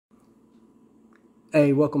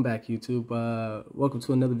Hey, welcome back, YouTube. Welcome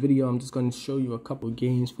to another video. I'm just going to show you a couple of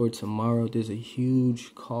games for tomorrow. There's a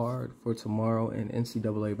huge card for tomorrow in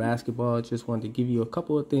NCAA basketball. Just wanted to give you a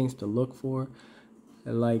couple of things to look for.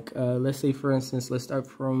 Like, let's say, for instance, let's start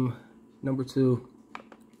from number 2.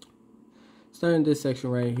 Starting this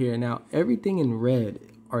section right here. Now, everything in red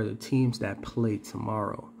are the teams that play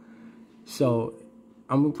tomorrow. So,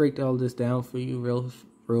 I'm going to break all this down for you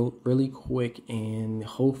really quick, and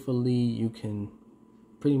hopefully you can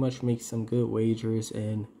pretty much make some good wagers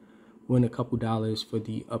and win a couple dollars for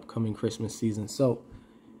the upcoming Christmas season. So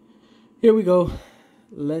here we go.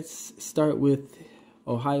 Let's start with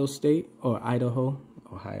Ohio State or Idaho.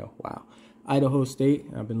 Idaho State.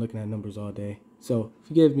 I've been looking at numbers all day, so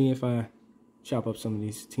forgive me if I chop up some of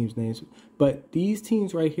these teams' names. But these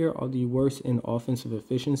teams right here are the worst in offensive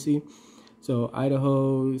efficiency. So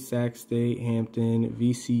Idaho, Sac State, Hampton,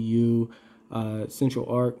 VCU, Central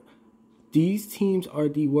Arc. These teams are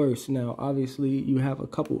the worst. Now, obviously, you have a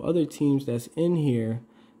couple other teams that's in here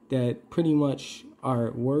that pretty much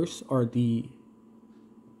are worse, are the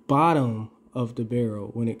bottom of the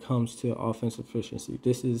barrel when it comes to offensive efficiency.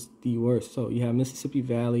 This is the worst. So you have Mississippi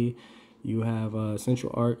Valley, you have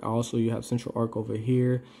Central Arc. Also, you have Central Arc over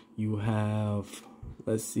here. You have,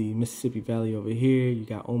 let's see, Mississippi Valley over here. You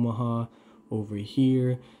got Omaha over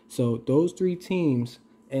here. So those three teams.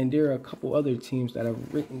 And there are a couple other teams that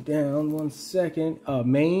I've written down. One second.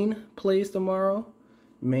 Maine plays tomorrow.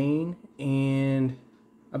 Maine. And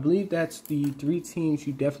I believe that's the three teams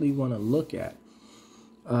you definitely want to look at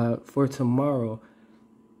for tomorrow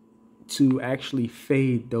to actually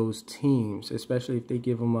fade those teams, especially if they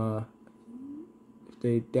give them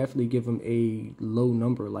they definitely give them a low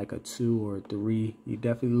number like a 2 or 3. You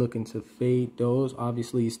definitely looking to fade those.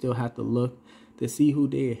 Obviously, you still have to look to see who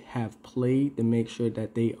they have played to make sure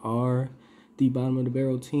that they are the bottom of the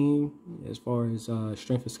barrel team as far as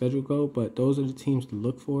strength of schedule go. But those are the teams to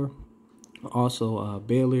look for. Also,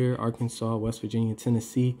 Baylor, Arkansas, West Virginia,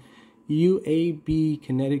 Tennessee, UAB,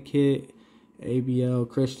 Connecticut, ABL,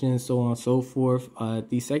 Christian, so on and so forth.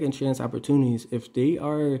 The second chance opportunities, if they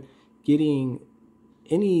are getting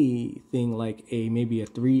anything like maybe a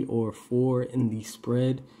 3 or 4 in the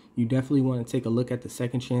spread, you definitely want to take a look at the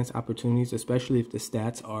second chance opportunities, especially if the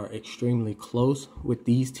stats are extremely close with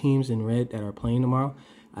these teams in red that are playing tomorrow.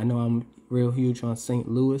 I know I'm real huge on St.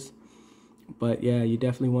 Louis, but yeah, you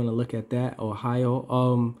definitely want to look at that.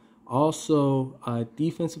 Ohio. Also,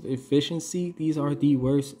 defensive efficiency. These are the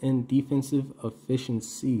worst in defensive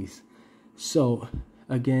efficiencies. So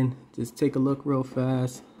again, just take a look real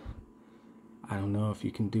fast. I don't know if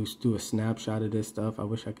you can do a snapshot of this stuff. I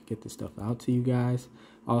wish I could get this stuff out to you guys.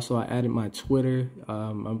 Also, I added my Twitter.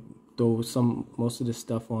 Most of the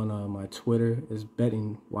stuff on my Twitter is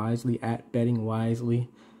Betting Wisely, at Betting Wisely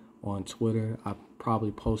on Twitter. I'll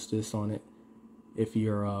probably post this on it if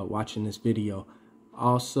you're watching this video.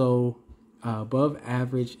 Also, above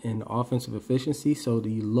average in offensive efficiency. So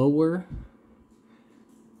the lower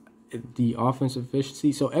the offensive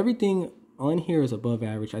efficiency. So everything on here is above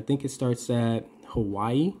average. I think it starts at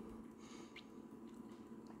Hawaii.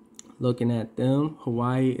 Looking at them,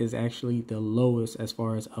 Hawaii is actually the lowest as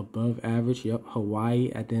far as above average. Yep,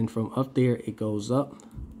 Hawaii. And then from up there, it goes up.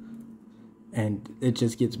 And it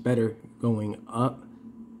just gets better going up.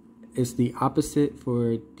 It's the opposite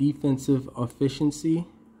for defensive efficiency.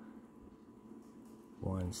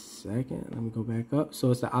 One second. Let me go back up. So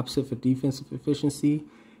it's the opposite for defensive efficiency.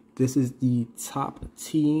 This is the top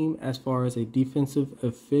team as far as a defensive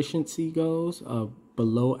efficiency goes,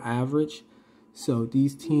 below average. So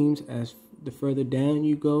these teams, as the further down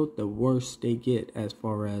you go, the worse they get as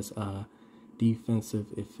far as defensive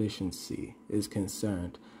efficiency is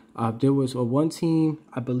concerned. There was one team,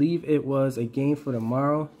 I believe it was a game for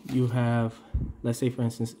tomorrow. You have, let's say for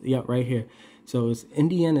instance, yeah, right here. So it's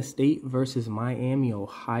Indiana State versus Miami,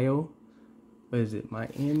 Ohio. What is it?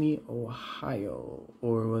 Miami, Ohio,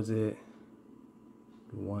 or was it?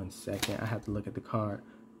 One second, I have to look at the card.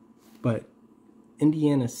 But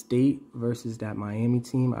Indiana State versus that Miami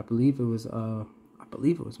team. I believe it was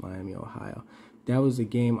Miami, Ohio. That was a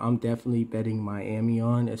game I'm definitely betting Miami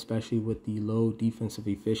on, especially with the low defensive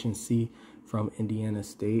efficiency from Indiana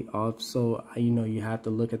State. Also, you have to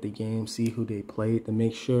look at the game, see who they played to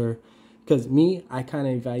make sure. Because I kind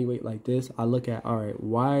of evaluate like this. I look at, all right,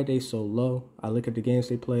 why are they so low? I look at the games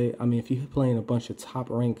they play. I mean, if you're playing a bunch of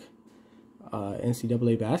top-ranked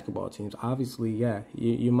NCAA basketball teams, obviously, yeah,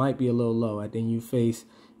 you might be a little low. And then you face,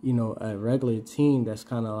 a regular team that's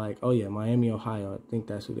kind of like, oh, yeah, Miami, Ohio. I think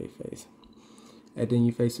that's who they face. And then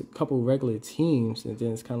you face a couple regular teams, and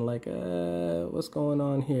then it's kind of like, what's going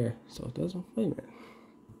on here? So it doesn't, wait a minute.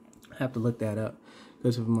 have to look that up.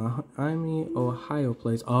 Because if Miami, Ohio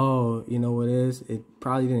plays, oh, you know what it is? It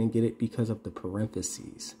probably didn't get it because of the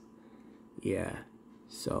parentheses. Yeah,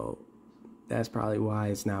 so that's probably why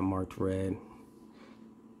it's not marked red.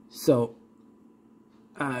 So,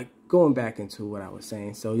 going back into what I was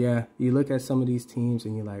saying. So, yeah, you look at some of these teams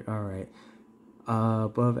and you're like, all right,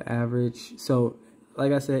 above average. So,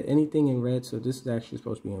 like I said, anything in red. So, this is actually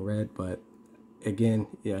supposed to be in red. But, again,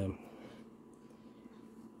 yeah,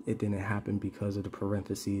 it didn't happen because of the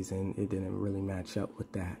parentheses. And it didn't really match up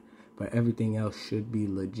with that. But everything else should be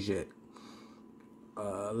legit.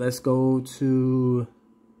 Let's go to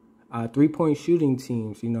three-point shooting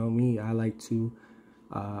teams. You know me, I like to,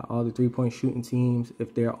 all the three-point shooting teams,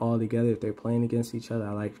 if they're all together, if they're playing against each other,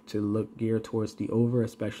 I like to look geared towards the over,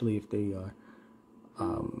 especially if they are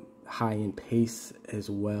high in pace as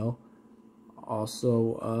well.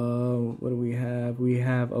 Also, what do we have? We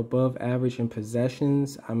have above average in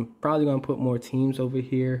possessions. I'm probably going to put more teams over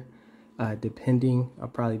here, depending. I'll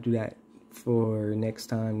probably do that for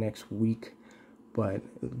next next week. But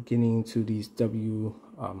getting to these NCAA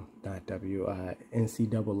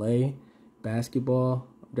basketball,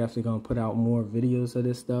 I'm definitely going to put out more videos of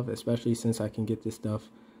this stuff, especially since I can get this stuff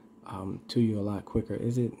to you a lot quicker.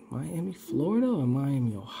 Is it Miami, Florida or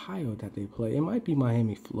Miami, Ohio that they play? It might be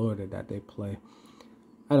Miami, Florida that they play.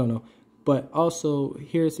 I don't know. But also,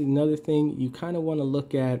 here's another thing. You kind of want to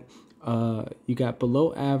look at, you got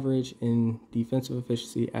below average in defensive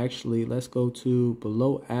efficiency. Actually, let's go to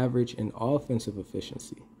below average in offensive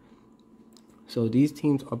efficiency. So these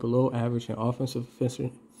teams are below average in offensive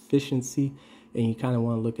efficiency, and you kind of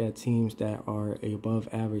want to look at teams that are above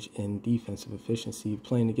average in defensive efficiency,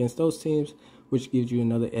 playing against those teams, which gives you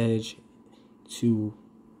another edge to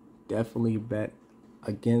definitely bet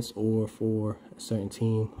against or for a certain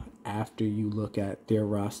team after you look at their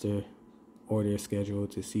roster or their schedule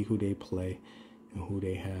to see who they play and who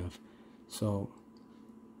they have. So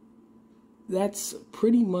that's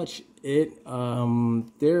pretty much it.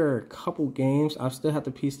 There are a couple games. I still have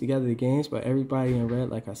to piece together the games, but everybody in red,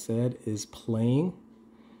 like I said, is playing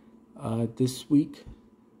this week.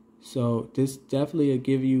 So this definitely will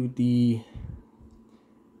give you the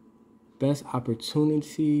best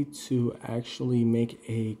opportunity to actually make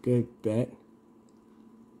a good bet.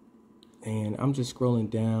 And I'm just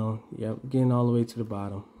scrolling down. Yep, getting all the way to the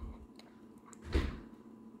bottom.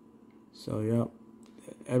 So, yep,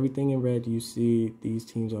 everything in red you see, these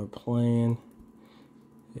teams are playing.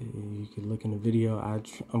 You can look in the video.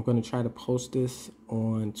 I'm going to try to post this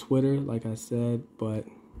on Twitter, like I said. But,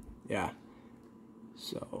 yeah.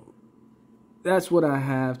 So, that's what I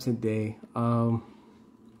have today.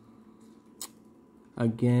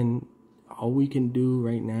 Again, all we can do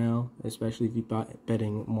right now, especially if you're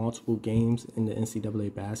betting multiple games in the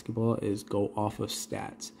NCAA basketball, is go off of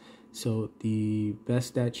stats. So the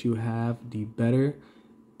best stats you have, the better.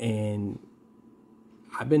 And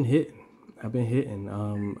I've been hitting.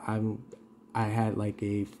 I had like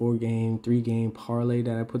a 3-game parlay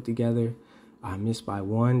that I put together. I missed by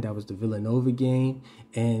one. That was the Villanova game.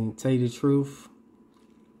 And tell you the truth,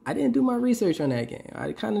 I didn't do my research on that game.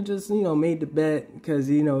 I kind of just, made the bet because,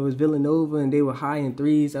 it was Villanova and they were high in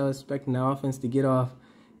threes. I was expecting the offense to get off,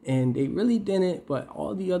 and they really didn't. But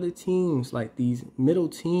all the other teams, like these middle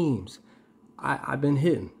teams, I've been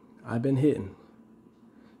hitting.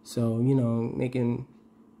 So, making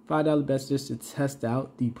 $5 bets just to test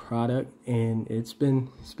out the product, and it's been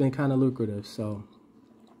kind of lucrative. So,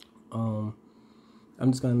 I'm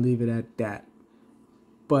just going to leave it at that.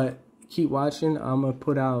 But keep watching. I'm going to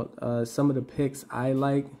put out some of the picks I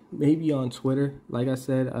like, maybe on Twitter. Like I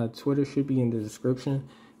said, Twitter should be in the description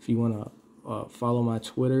if you want to follow my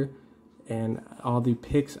Twitter. And all the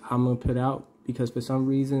picks I'm going to put out, because for some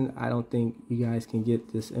reason, I don't think you guys can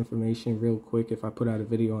get this information real quick if I put out a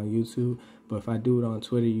video on YouTube. But if I do it on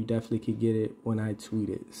Twitter, you definitely could get it when I tweet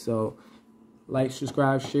it. So like,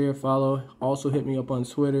 subscribe, share, follow. Also hit me up on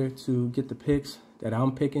Twitter to get the picks that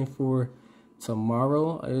I'm picking for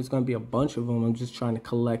tomorrow. There's going to be a bunch of them. I'm just trying to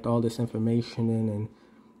collect all this information in and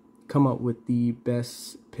come up with the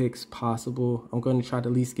best picks possible. I'm going to try to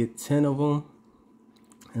at least get 10 of them.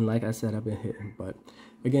 And like I said, I've been hitting. But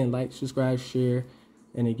again, like, subscribe, share,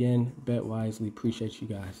 and again, bet wisely. Appreciate you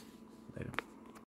guys. Later.